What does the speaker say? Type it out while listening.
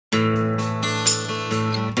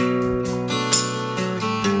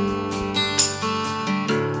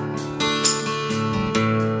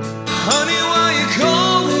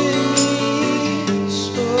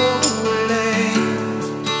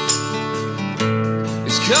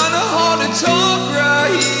kinda hard to talk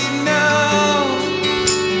right now.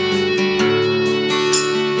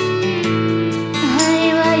 Honey,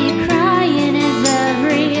 why you crying? Is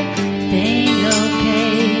everything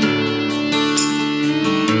okay?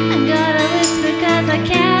 I gotta whisper 'cause I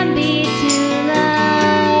can't be too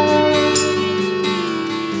loud.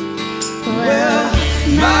 Well,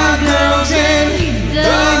 my girl's in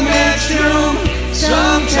the next room.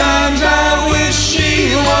 Sometimes I wish she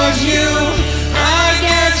was you. I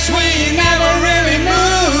guess we never really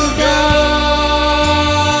moved on.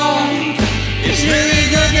 It's really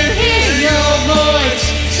good to hear your voice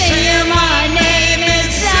saying my name. It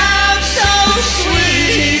sounds so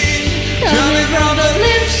sweet, coming from the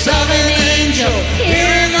lips of an angel.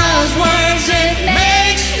 Hearing those words, it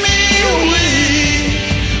makes me weak.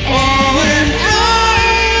 Oh, and I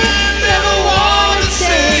never want to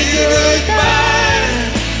say goodbye,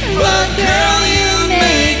 but girl, you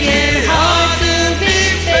make it hard to be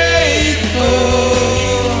faithful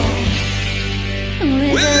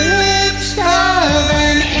with the lips of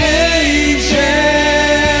an angel.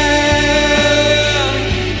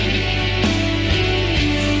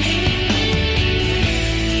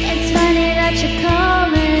 It's funny that you're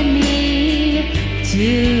calling me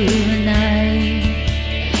tonight.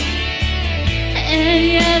 And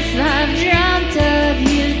yes, I've dreamt of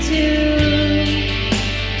you too.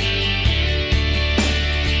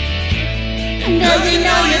 Does he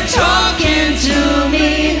know you're talking to me?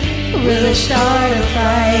 Will it start a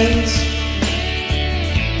fight?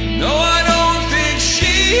 No, I don't think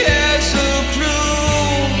she has a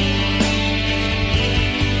clue.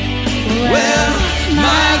 Well,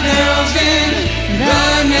 my girl's in the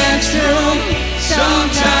next room.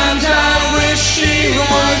 Sometimes I wish she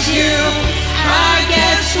was you. I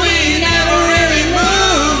guess we never really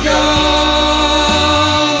moved on.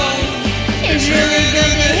 It's really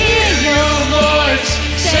good to hear your voice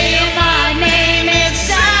saying my name. It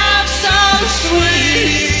sounds so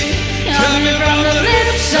sweet, coming from the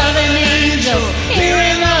lips of an angel.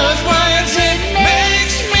 Hearing those words, it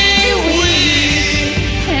makes me weak.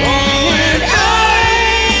 Oh, and I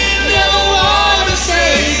never want to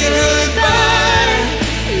say goodbye,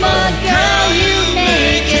 but girl, you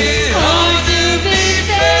make it hard to be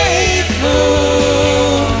faithful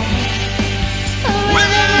with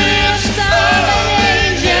the lips of an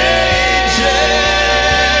angel.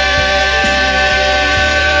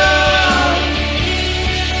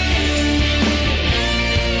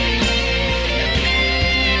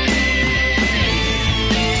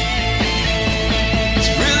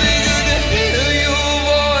 It's really good to hear your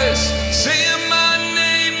voice saying my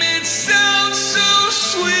name. It sounds so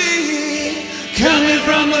sweet, coming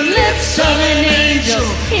from the lips of an angel.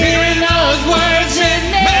 Hearing those words,